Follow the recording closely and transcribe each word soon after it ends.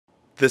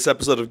This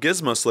episode of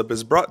GizmoSlip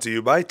is brought to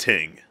you by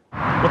Ting.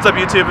 What's up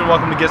YouTube, and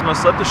welcome to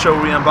GizmoSlip, the show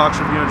where we unbox,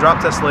 review, and drop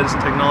test the latest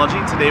in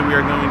technology. Today we are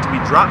going to be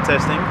drop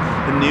testing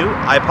the new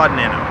iPod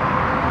Nano.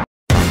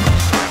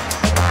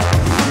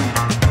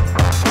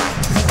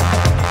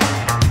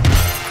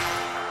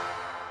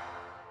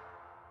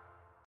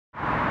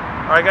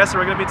 Alright guys, so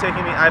we're going to be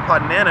taking the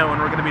iPod Nano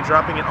and we're going to be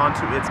dropping it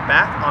onto its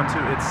back,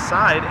 onto its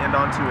side, and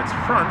onto its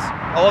front.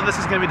 All of this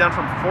is going to be done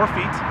from 4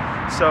 feet,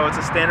 so it's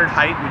a standard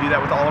height. We do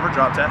that with all of our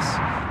drop tests.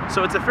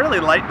 So it's a fairly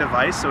light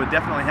device, so it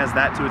definitely has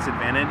that to its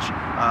advantage.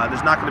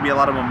 There's not going to be a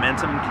lot of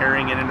momentum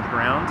carrying it into the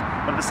ground,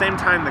 but at the same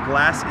time the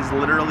glass is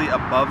literally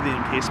above the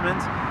encasement,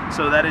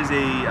 so that is a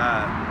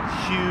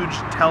huge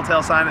telltale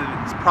sign that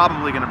it's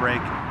probably going to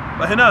break.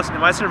 But who knows, it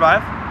might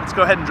survive. Let's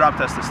go ahead and drop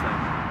test this thing.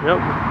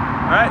 Yep.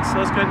 Alright, so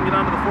let's go ahead and get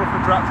onto the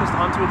 4-foot drop test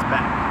onto its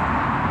back.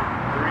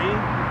 3,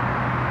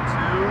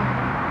 2,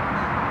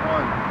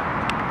 1.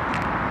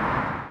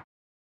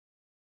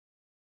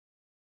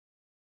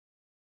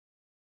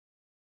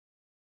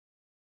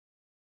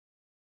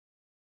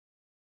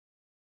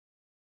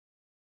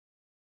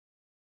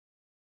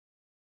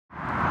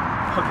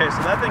 Okay,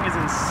 so that thing is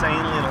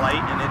insanely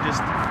light and it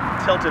just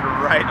tilted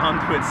right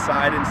onto its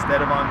side instead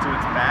of onto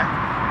its back.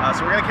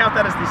 So we're going to count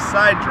that as the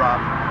side drop,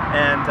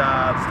 and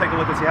let's take a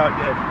look and see how it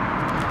did.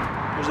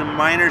 There's a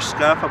minor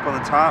scuff up on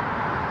the top.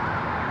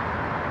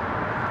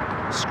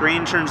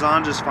 Screen turns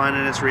on just fine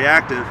and it's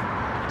reactive.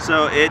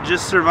 So it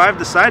just survived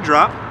the side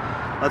drop.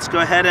 Let's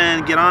go ahead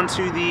and get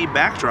onto the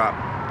back drop.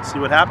 See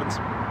what happens.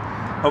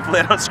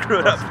 Hopefully I don't screw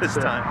it up this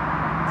time.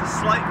 It's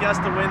a slight gust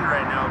of wind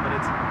right now, but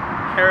it's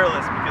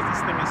perilous because this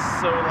thing is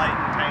so light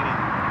and tiny.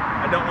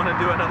 I don't want to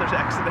do another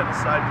accidental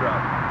side drop.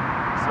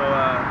 So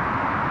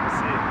let's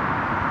see.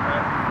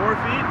 4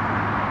 feet.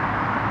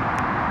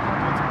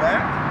 Onto its back.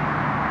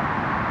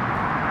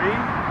 3,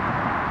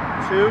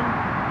 2, 1.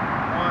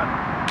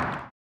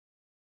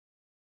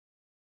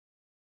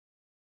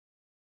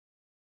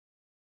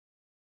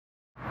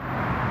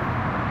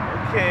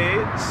 Okay,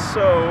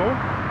 so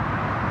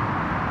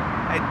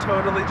I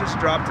totally just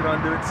dropped it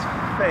onto its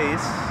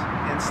face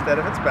instead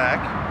of its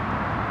back.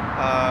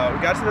 We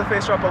got to the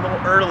face drop a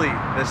little early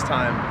this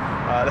time.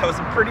 That was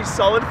a pretty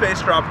solid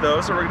face drop though,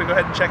 so we're going to go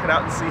ahead and check it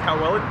out and see how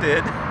well it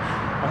did.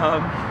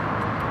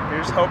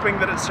 Here's hoping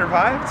that it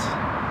survived.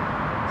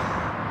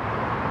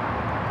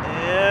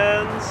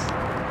 And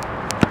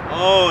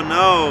oh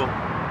no,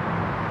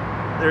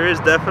 there is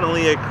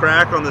definitely a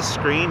crack on the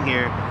screen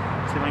here.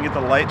 See if I can get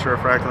the light to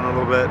refract on it a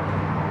little bit.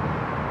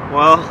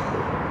 Well,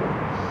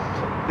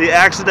 the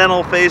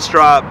accidental face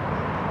drop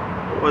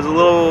was a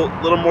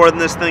little more than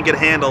this thing could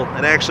handle.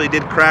 It actually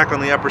did crack on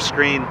the upper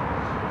screen.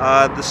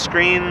 The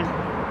screen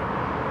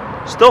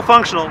still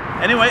functional.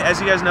 Anyway,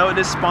 as you guys know, it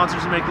is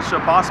sponsors who make this show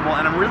possible,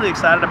 and I'm really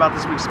excited about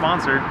this week's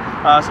sponsor.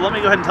 So let me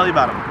go ahead and tell you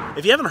about them.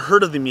 If you haven't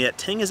heard of them yet,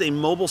 Ting is a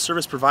mobile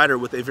service provider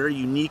with a very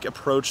unique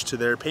approach to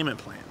their payment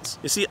plans.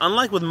 You see,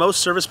 unlike with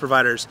most service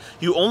providers,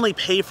 you only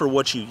pay for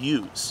what you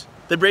use.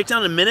 They break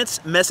down in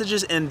minutes,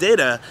 messages, and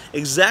data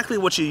exactly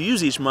what you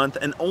use each month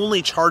and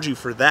only charge you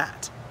for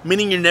that.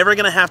 Meaning you're never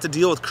going to have to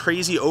deal with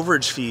crazy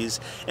overage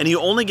fees, and you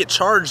only get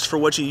charged for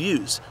what you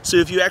use. So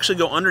if you actually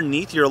go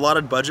underneath your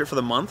allotted budget for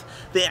the month,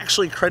 they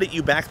actually credit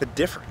you back the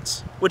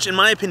difference. Which in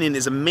my opinion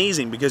is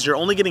amazing because you're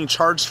only getting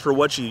charged for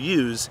what you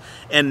use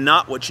and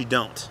not what you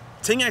don't.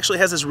 Ting actually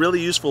has this really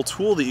useful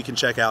tool that you can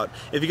check out.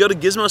 If you go to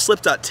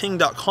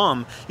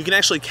GizmoSlip.ting.com, you can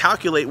actually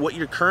calculate what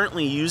you're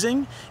currently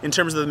using in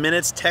terms of the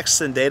minutes, texts,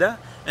 and data,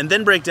 and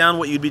then break down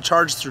what you'd be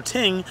charged through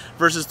Ting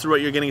versus through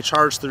what you're getting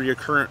charged through your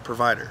current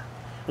provider.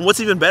 And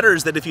what's even better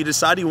is that if you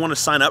decide you want to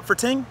sign up for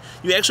Ting,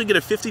 you actually get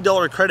a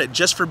 $50 credit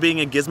just for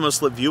being a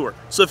GizmoSlip viewer.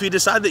 So if you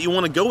decide that you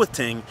want to go with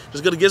Ting,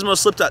 just go to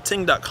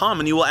GizmoSlip.ting.com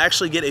and you will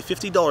actually get a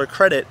 $50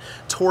 credit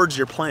towards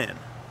your plan.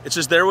 It's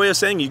just their way of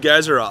saying you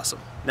guys are awesome.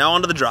 Now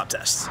onto the drop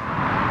test.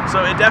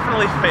 So it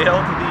definitely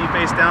failed the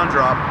face down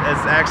drop,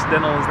 as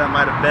accidental as that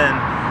might have been.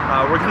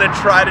 We're going to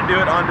try to do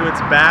it onto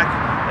its back.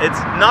 It's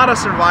not a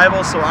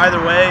survival, so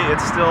either way,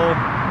 it's still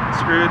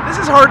screwed. This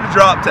is hard to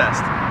drop test.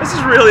 This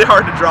is really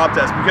hard to drop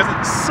test because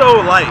it's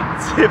so light.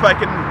 Let's see if I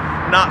can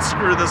not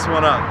screw this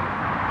one up.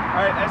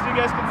 Alright, as you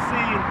guys can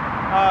see,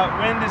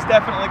 wind is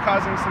definitely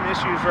causing some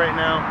issues right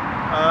now.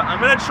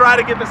 I'm going to try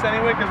to get this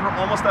anyway because we're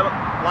almost out of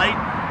light.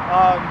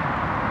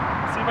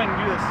 Let's see if I can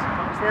do this.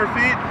 4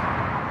 feet.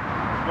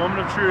 Moment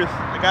of truth.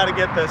 I got to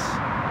get this.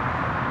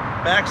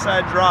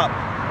 Backside drop.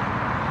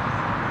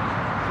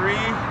 3,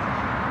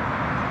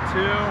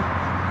 2,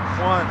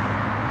 1.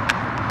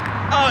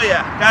 Oh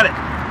yeah, got it.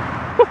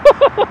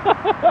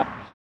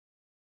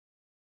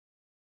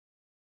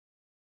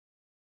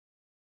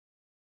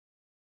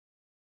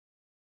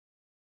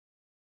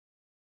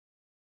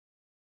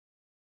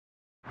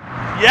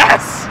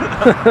 Yes!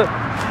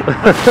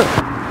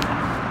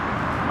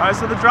 Alright,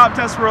 so the drop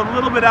tests were a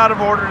little bit out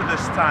of order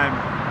this time,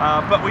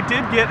 but we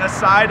did get a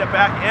side, a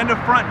back, and a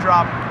front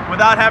drop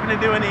without having to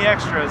do any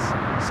extras.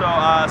 So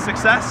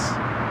success,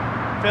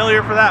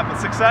 failure for that, but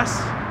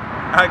success.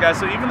 Alright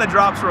guys, so even the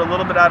drops were a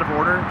little bit out of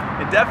order.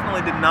 It definitely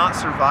did not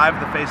survive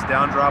the face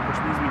down drop, which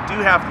means we do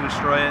have to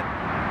destroy it.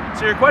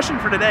 So your question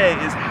for today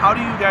is, how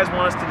do you guys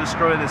want us to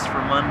destroy this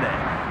for Monday?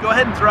 Go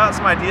ahead and throw out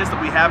some ideas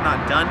that we have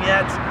not done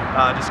yet,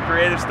 just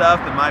creative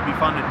stuff that might be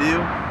fun to do.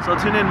 So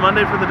tune in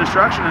Monday for the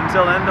destruction.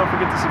 Until then, don't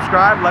forget to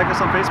subscribe, like us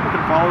on Facebook,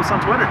 and follow us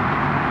on Twitter.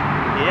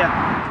 Yeah.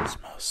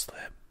 GizmoSlip.